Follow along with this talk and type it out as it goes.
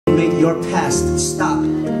your past stop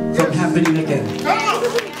from happening again.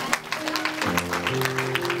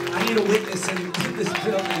 I need a witness in this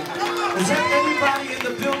building. Is there anybody in the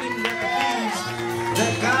building that believes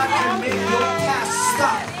that God can make your past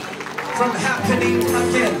stop from happening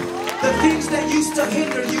again? The things that used to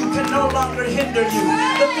hinder you can no longer hinder you.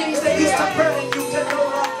 The things that used to burden you can no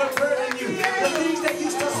longer burden you. The things that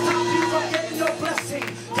used to stop you from getting your blessing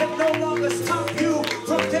can no longer stop you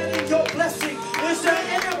from getting your blessing. Is there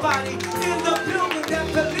anybody in the building that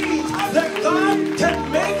believes that God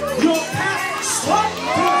can make your past stop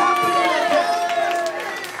from happening again?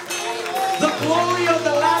 The glory of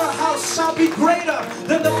the latter house shall be greater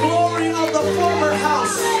than the glory of the former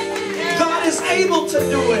house. God is able to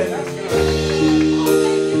do it.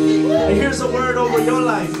 And here's a word over your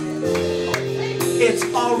life. It's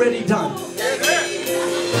already done.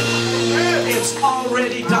 It's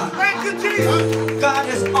already done. God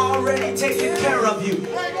has already taken care of you.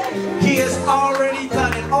 He has already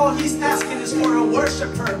done it. All he's asking is for a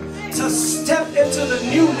worshiper to step into the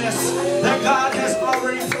newness that God has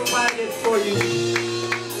already provided for you.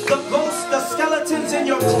 The ghosts, the skeletons in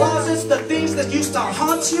your closets, the things that used to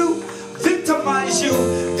haunt you, victimize you,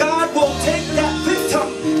 God will take that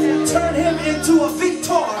victim and turn him into a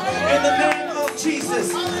victor in the name of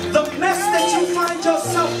Jesus. The mess that you find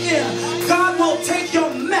yourself in, God will take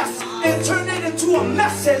your mess and turn it into a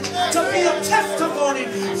message to be a testimony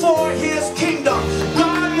for his kingdom.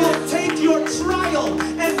 God will take your trial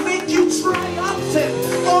and make you triumphant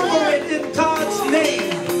over it in God's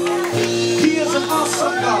name. He is an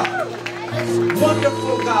awesome God,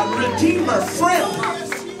 wonderful God, redeemer, friend,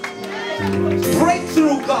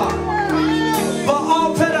 breakthrough God. But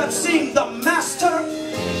all better sing the master,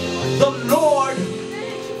 the Lord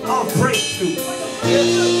of breakthrough.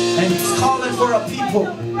 And he's calling for a people.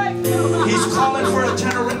 He's calling for a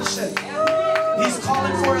generation. He's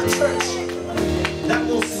calling for a church that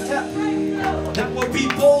will step, that will be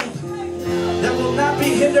bold, that will not be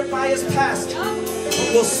hindered by his past,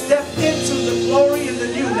 but will step into the glory and the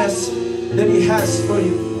newness that he has for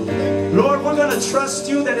you. Lord, we're going to trust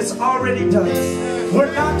you that it's already done.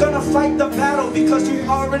 We're not going to fight the battle because you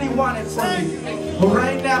already won it for me. But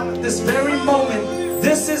right now, at this very moment,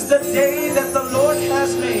 this is the day that the Lord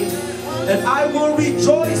has made. And I will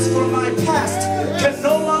rejoice, for my past can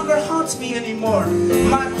no longer haunt me anymore.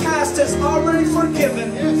 My past is already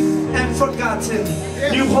forgiven and forgotten.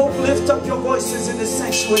 New Hope, lift up your voices in this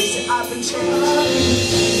sanctuary. Say, I've been changed.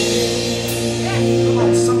 Come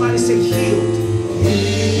on, somebody say healed.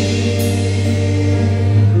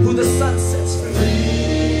 Who the Son sets free.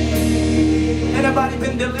 Anybody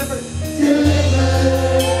been delivered?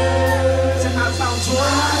 Say, I found joy.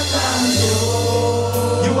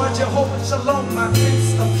 You are Jehovah Shalom, my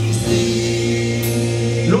Prince of Peace.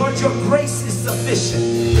 Lord, your grace is sufficient.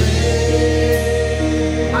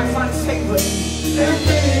 I find favor.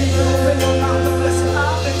 Open your mouth and bless it.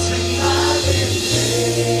 I've been changed.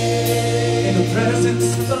 In the presence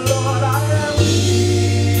of the Lord, I am.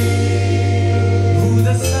 Who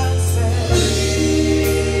the Son set free.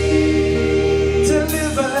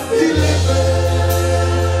 Deliver.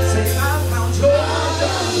 Say, I found joy.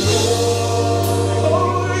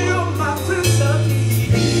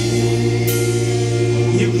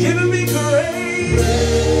 You've given me grace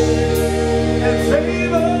and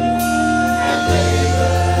favor.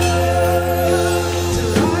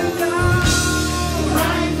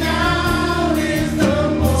 Right now is the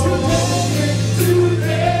moment.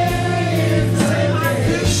 Today is the day.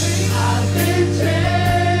 I've been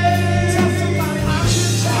changed. Tell somebody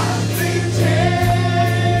I've been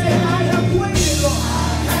changed. I have waited, Lord.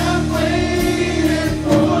 I have waited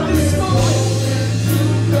for this moment to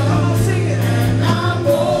come. Come on, sing it. And I'm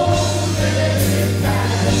holding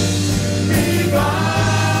back me by.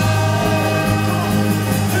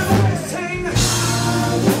 Everybody sing. I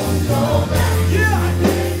won't go back. Yeah. I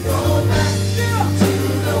can't go back. Yeah. To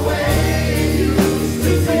the way you used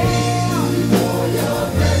to be. For your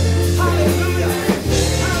presence. Hallelujah.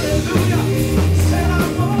 Hallelujah. Said I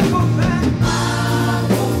won't go back. I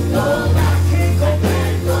won't go back. Can't go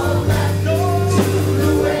back. No. To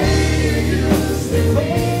the way you used to be.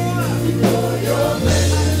 For your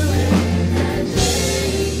presence.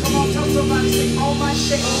 Come on, tell somebody, say, all my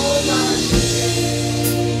shame,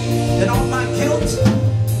 and all my guilt.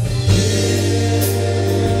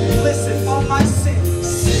 Listen, all my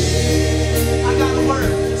sins. I got a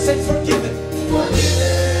word. Say, forgiven.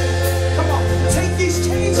 Come on, take these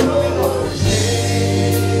chains from me, Lord.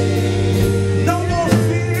 No more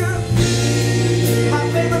fear. My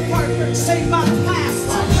favorite partner, say, my past.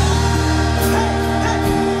 Hey,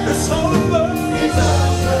 it's over. It's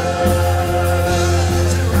over.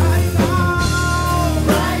 Say, right now.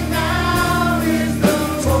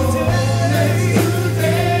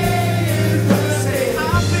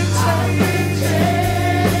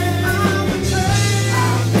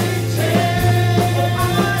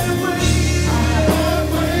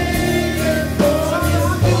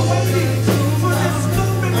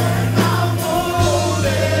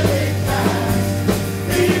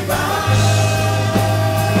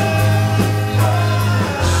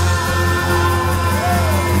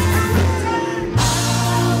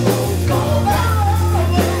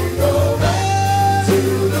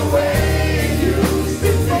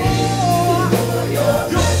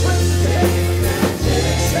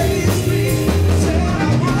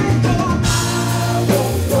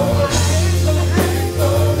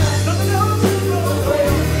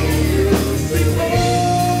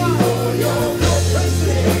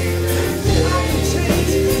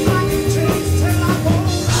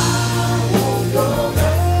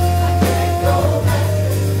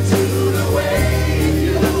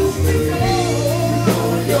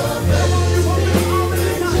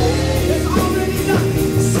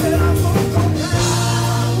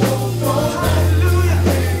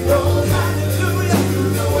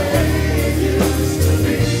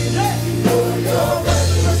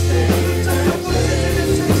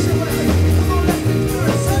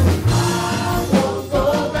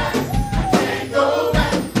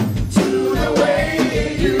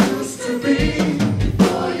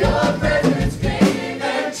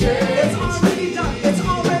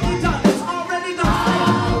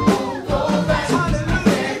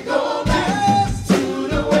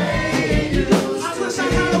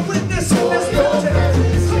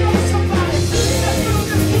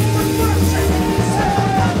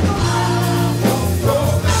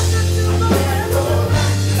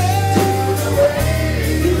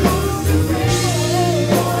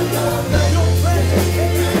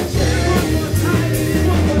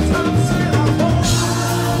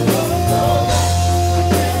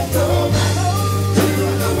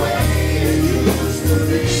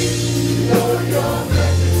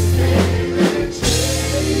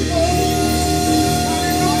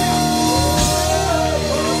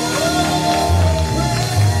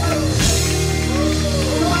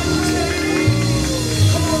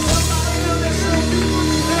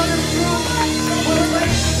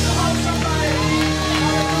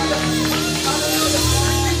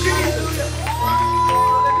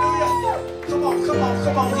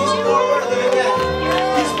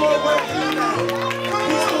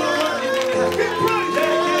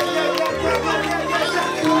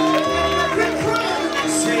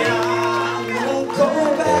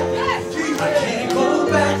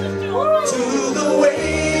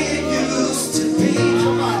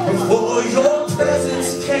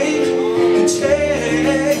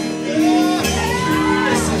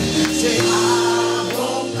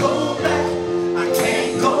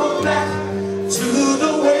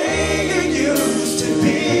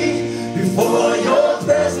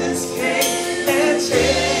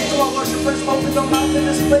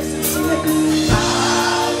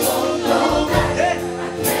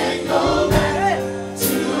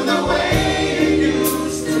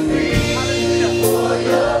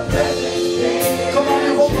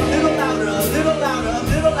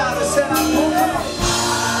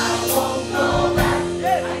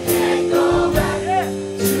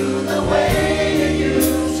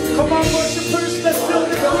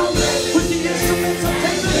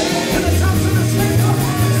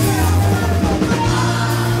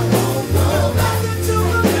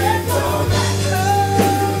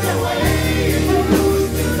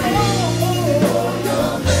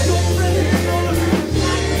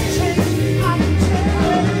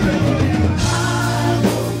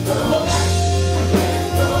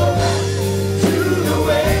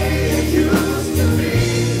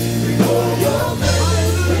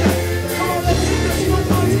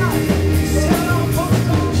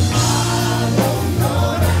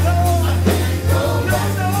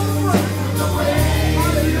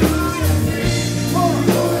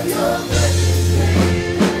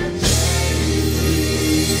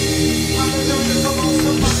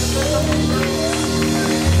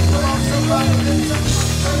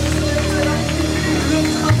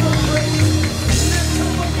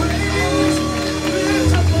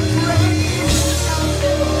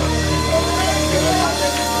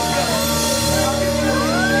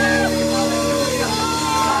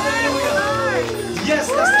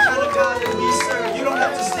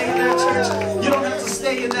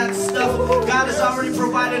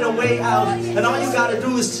 provided a way out. And all you got to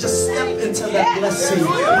do is just step into that blessing.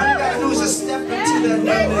 All you got to do is just step into that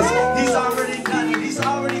newness. He's already done it. He's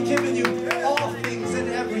already given you all things and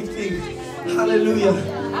everything. Hallelujah.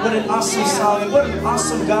 What an awesome song. What an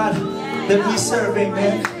awesome God that we serve.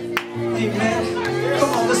 Amen. Amen. Come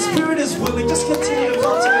on, the Spirit is willing. Just continue to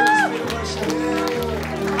cultivate the Spirit of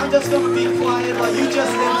worship. I'm just going to be quiet while you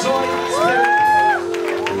just enjoy the Spirit.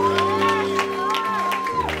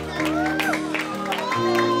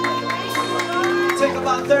 Take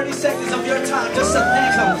about 30 seconds of your time just to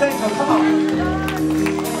thank Him. Thank Him. Come on.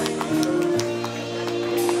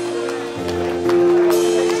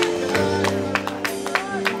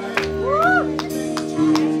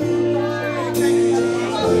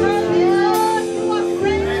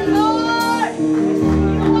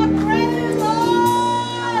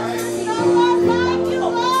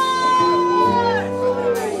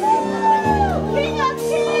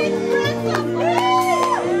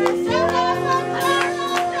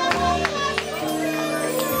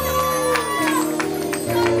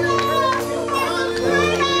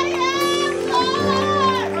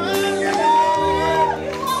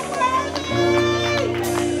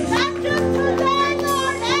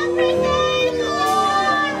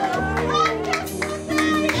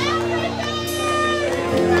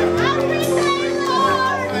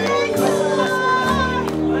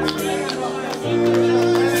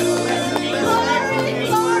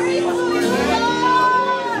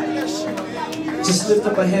 Lift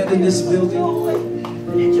up a hand in this building.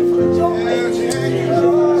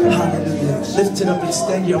 Hallelujah. Lift it up,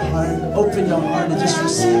 extend your heart, open your heart and just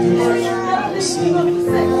receive it. Receive it.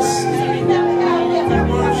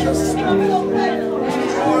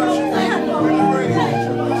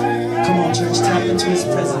 Come on, church, tap into His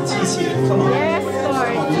presence. He's here. Come on.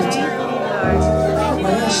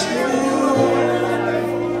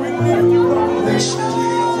 Yes, Lord.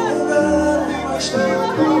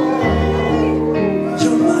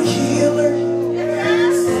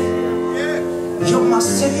 You're my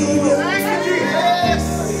Savior,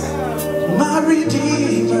 my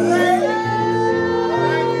Redeemer,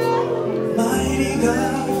 mighty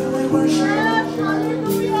God, we worship.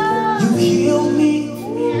 You heal me,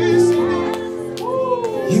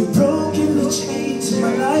 you've broken the chains in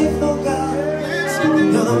my life, oh God.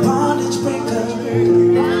 You're the bondage breaker,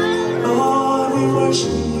 Lord, we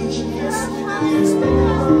worship you.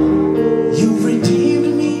 You've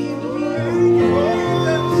redeemed me.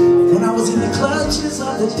 When I was in the clutches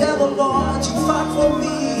of the devil, Lord, you fought for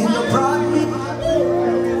me and you brought me.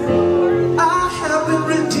 I have been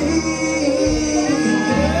redeemed.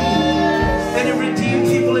 Any redeemed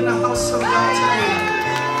people in the house of God today?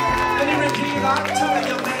 Any redeemed? I'm telling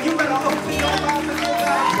you, man, you better open your mouth and give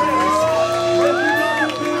God praise. If you know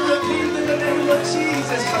you've been redeemed in the name of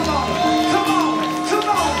Jesus, come on, come on, come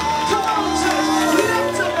on, come on, church.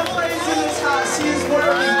 Lift up a praise in this house. He is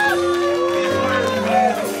worthy. He's worthy,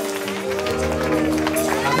 man.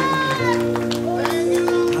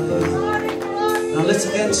 Now let's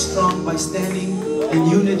end strong by standing in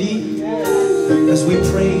unity as we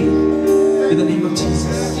pray in the name of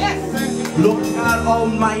Jesus. Lord God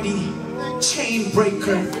Almighty, chain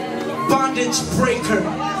breaker, bondage breaker,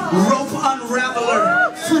 rope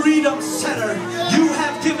unraveler, freedom setter, you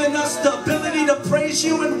have given us the ability to praise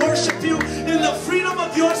you and worship you in the freedom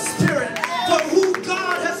of your spirit. For who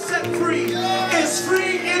God has set free is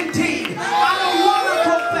free indeed. I don't want to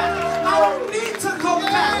go back. I don't need to go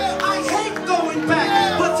back. I hate going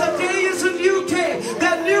back. But today is a new day.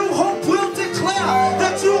 That new hope will declare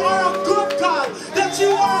that you are a good God, that you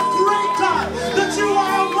are a great God, that you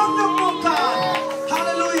are a wonderful God.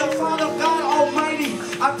 Hallelujah, Father God Almighty.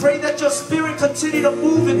 I pray that your spirit continue to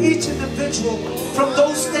move in each individual, from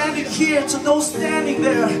those standing here to those standing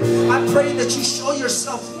there. I pray that you show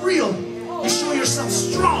yourself real. You show yourself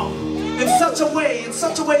strong in such a way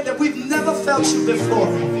that we've never felt you before.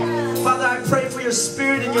 Father, I pray for your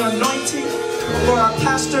spirit and your anointing for our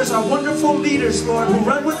pastors, our wonderful leaders, Lord, who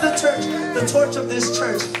run with the church, the torch of this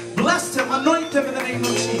church. Bless them, anoint them in the name of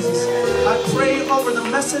Jesus. I pray over the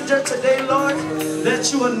messenger today, Lord,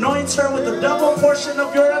 that you anoint her with a double portion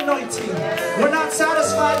of your anointing. We're not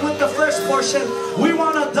satisfied with the first portion. We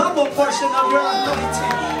want a double portion of your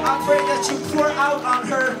anointing. I pray that you pour out on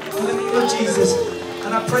her in the name of Jesus.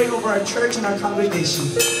 And I pray over our church and our congregation.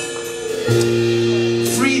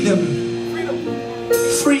 Free them.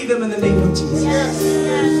 Free them in the name of Jesus.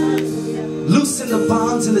 Loosen the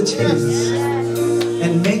bonds and the chains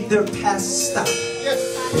and make their past stop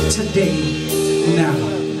today, now.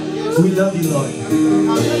 We love you, Lord.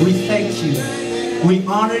 We thank you. We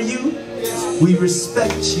honor you. We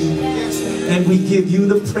respect you. And we give you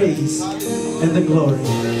the praise and the glory.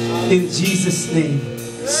 In Jesus' name,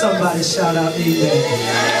 somebody shout out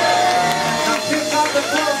amen. Now give God the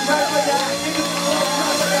glory right where you're at. Give him the glory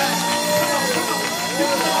right where you're at. Come on, come on. Give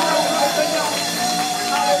him the glory right where you're at.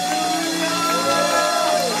 Hallelujah.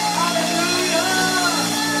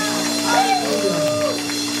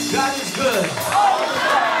 Hallelujah. God is good.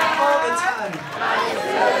 All the time.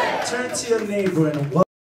 Turn to your neighbor and